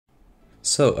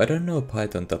So, I don't know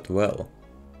Python that well.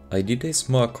 I did a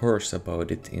small course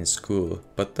about it in school,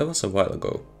 but that was a while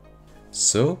ago.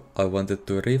 So, I wanted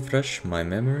to refresh my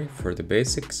memory for the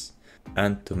basics,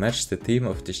 and to match the theme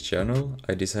of this channel,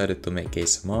 I decided to make a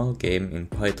small game in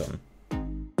Python.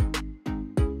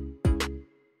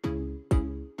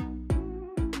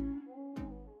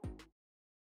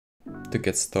 To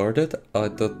get started, I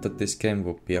thought that this game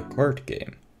would be a card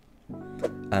game.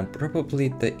 And probably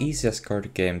the easiest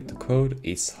card game to code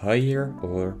is higher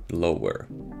or lower.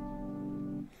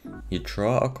 You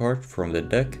draw a card from the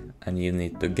deck and you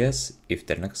need to guess if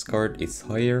the next card is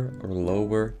higher or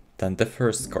lower than the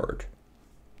first card.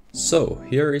 So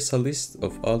here is a list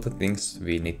of all the things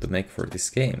we need to make for this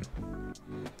game.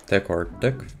 The card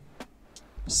deck,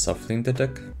 shuffling the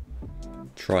deck,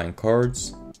 drawing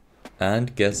cards,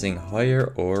 and guessing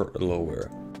higher or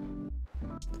lower.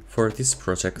 For this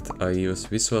project I use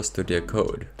Visual Studio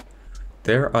Code.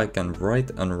 There I can write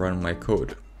and run my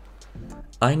code.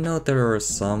 I know there are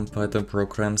some Python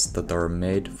programs that are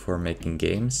made for making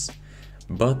games,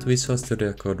 but Visual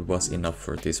Studio Code was enough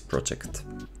for this project.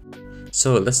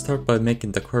 So let's start by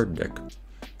making the card deck.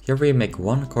 Here we make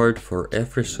one card for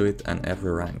every suit and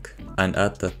every rank, and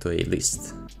add that to a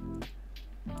list.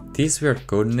 These weird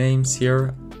code names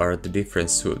here are the different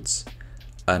suits,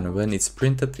 and when it's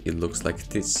printed it looks like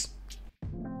this.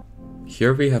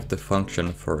 Here we have the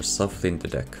function for shuffling the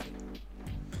deck.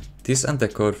 This and the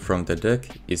code from the deck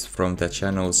is from the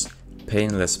channel's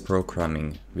Painless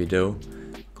Programming video,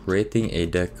 creating a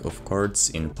deck of cards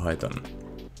in Python.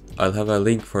 I'll have a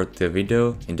link for the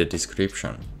video in the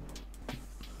description.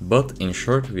 But in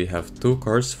short, we have two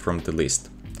cards from the list.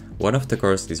 One of the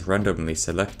cards is randomly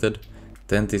selected,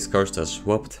 then these cards are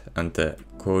swapped and the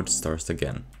code starts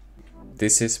again.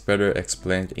 This is better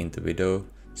explained in the video,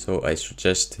 so I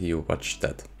suggest you watch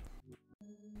that.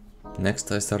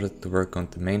 Next I started to work on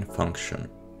the main function.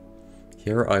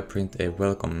 Here I print a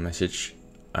welcome message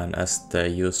and ask the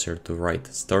user to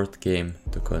write start game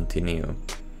to continue.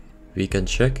 We can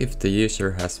check if the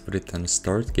user has written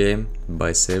start game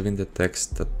by saving the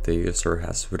text that the user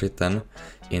has written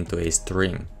into a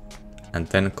string, and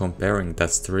then comparing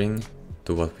that string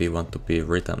to what we want to be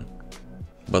written.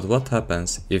 But what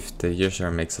happens if the user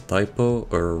makes a typo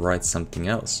or writes something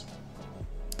else?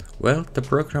 Well, the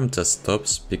program just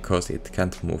stops because it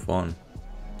can't move on.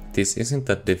 This isn't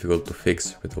that difficult to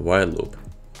fix with a while loop.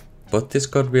 But this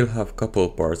code will have couple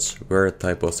parts where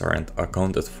typos aren't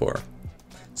accounted for.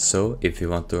 So if you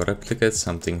want to replicate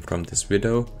something from this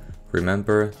video,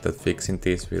 remember that fixing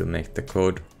this will make the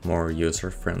code more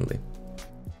user-friendly.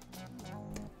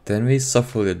 Then we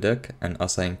shuffle the deck and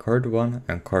assign card 1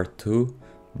 and card 2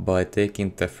 by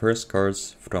taking the first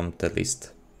cards from the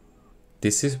list.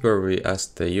 This is where we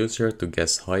ask the user to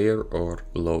guess higher or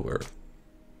lower.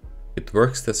 It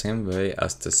works the same way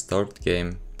as the start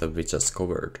game that we just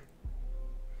covered.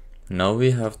 Now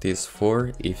we have these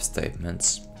 4 if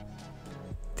statements.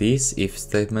 These if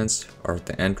statements are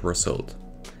the end result.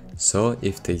 So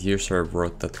if the user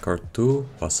wrote that card 2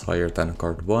 was higher than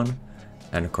card 1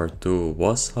 and card 2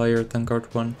 was higher than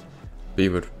card 1, we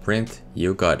would print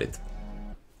you got it.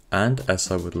 And as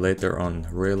I would later on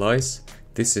realize,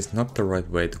 this is not the right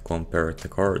way to compare the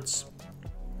cards.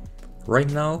 Right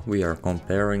now we are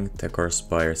comparing the cards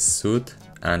by suit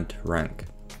and rank.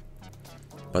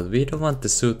 But we don't want the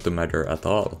suit to matter at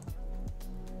all.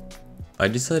 I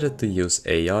decided to use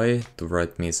AI to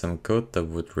write me some code that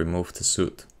would remove the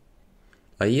suit.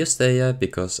 I used AI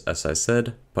because, as I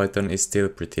said, Python is still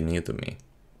pretty new to me.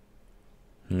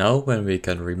 Now when we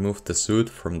can remove the suit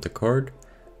from the card,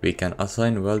 we can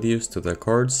assign values to the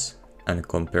cards and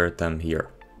compare them here.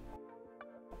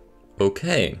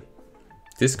 Okay,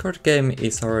 this card game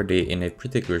is already in a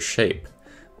pretty good shape,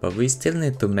 but we still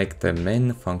need to make the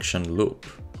main function loop.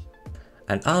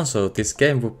 And also, this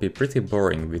game would be pretty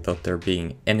boring without there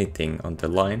being anything on the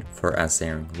line for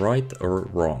answering right or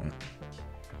wrong.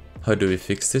 How do we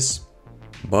fix this?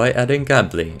 By adding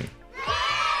gambling.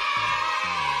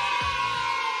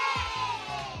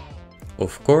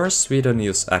 Of course, we don't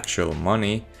use actual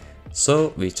money,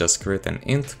 so we just create an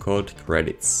int called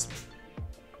credits.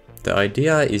 The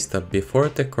idea is that before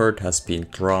the card has been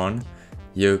drawn,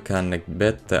 you can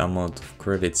bet the amount of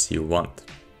credits you want.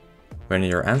 When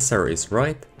your answer is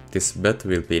right, this bet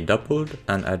will be doubled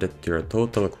and added to your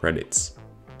total credits.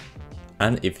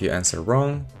 And if you answer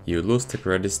wrong, you lose the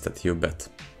credits that you bet.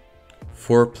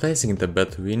 For placing the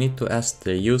bet, we need to ask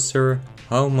the user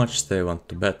how much they want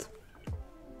to bet.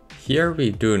 Here we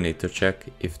do need to check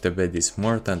if the bet is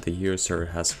more than the user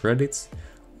has credits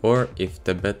or if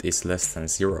the bet is less than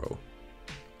 0.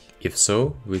 If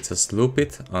so, we just loop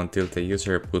it until the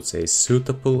user puts a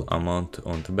suitable amount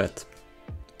on the bet.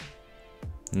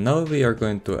 Now we are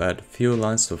going to add few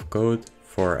lines of code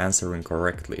for answering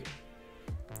correctly.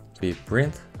 We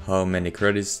print how many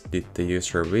credits did the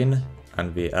user win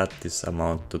and we add this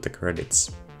amount to the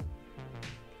credits.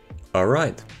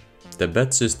 Alright, the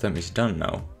bet system is done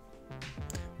now.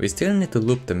 We still need to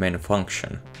loop the main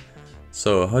function.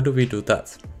 So how do we do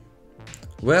that?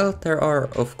 Well, there are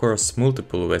of course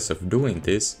multiple ways of doing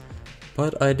this,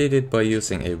 but I did it by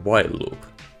using a while loop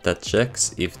that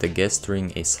checks if the guess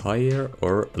string is higher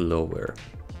or lower.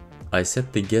 I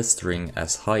set the guess string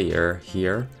as higher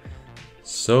here,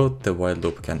 so the while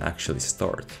loop can actually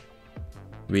start.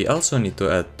 We also need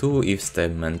to add two if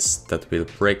statements that will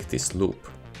break this loop.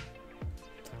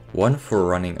 One for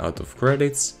running out of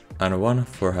credits and one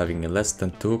for having less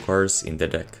than 2 cards in the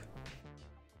deck.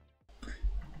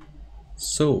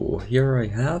 So here I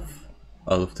have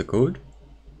all of the code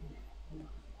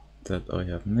that I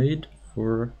have made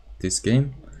for this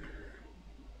game.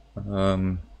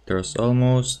 There's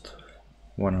almost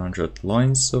 100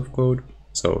 lines of code,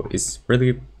 so it's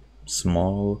really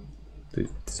small,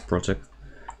 this project,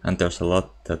 and there's a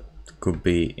lot that could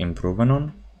be improved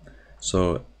on.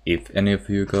 So if any of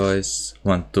you guys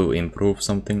want to improve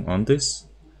something on this,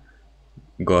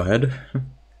 go ahead.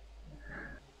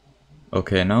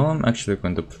 Okay, now I'm actually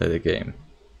going to play the game.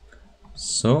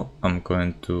 So I'm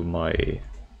going to my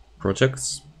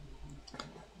projects,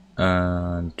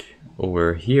 and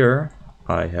over here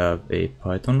I have a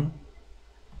Python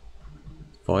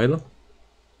file,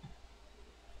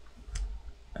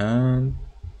 and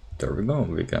there we go,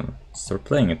 we can start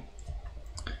playing it.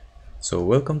 So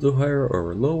welcome to Higher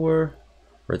or Lower.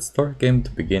 Let's start game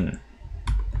to begin.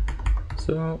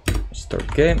 So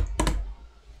start game.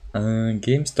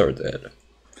 Game started.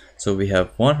 So we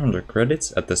have 100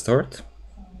 credits at the start,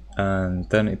 and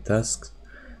then it asks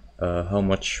how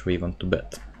much we want to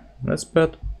bet. Let's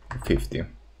bet 50.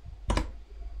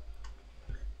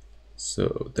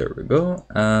 So there we go,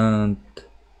 and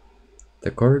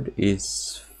the card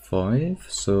is 5,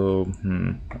 so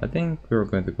I think we're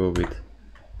going to go with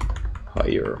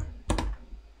higher.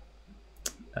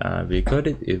 We got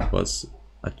it, it was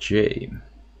a J.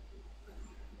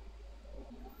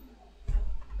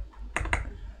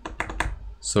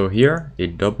 So here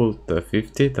it doubled the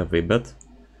 50 that we bet,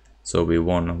 so we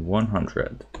won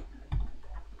 100.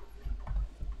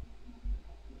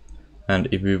 And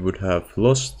if we would have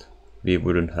lost, we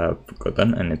wouldn't have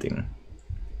gotten anything.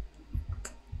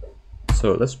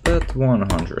 So let's bet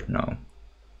 100 now.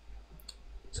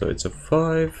 So it's a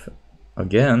 5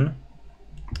 again.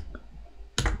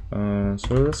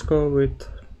 So let's go with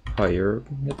higher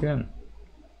again.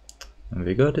 And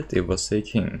we got it, it was a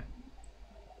king.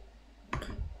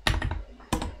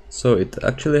 So it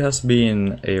actually has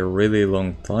been a really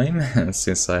long time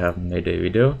since I have made a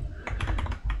video.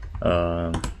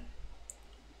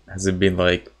 Has it been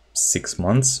like 6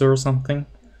 months or something?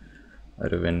 I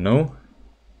don't even know.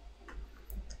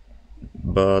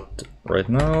 But right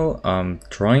now I'm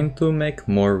trying to make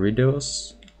more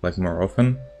videos, like more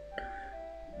often.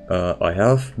 I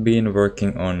have been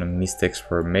working on Mistakes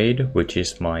Were Made, which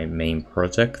is my main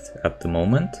project at the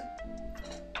moment.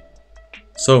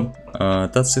 So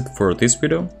that's it for this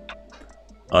video.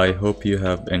 I hope you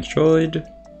have enjoyed.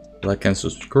 Like and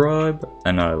subscribe,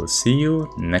 and I'll see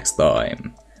you next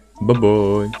time. Bye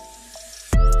bye.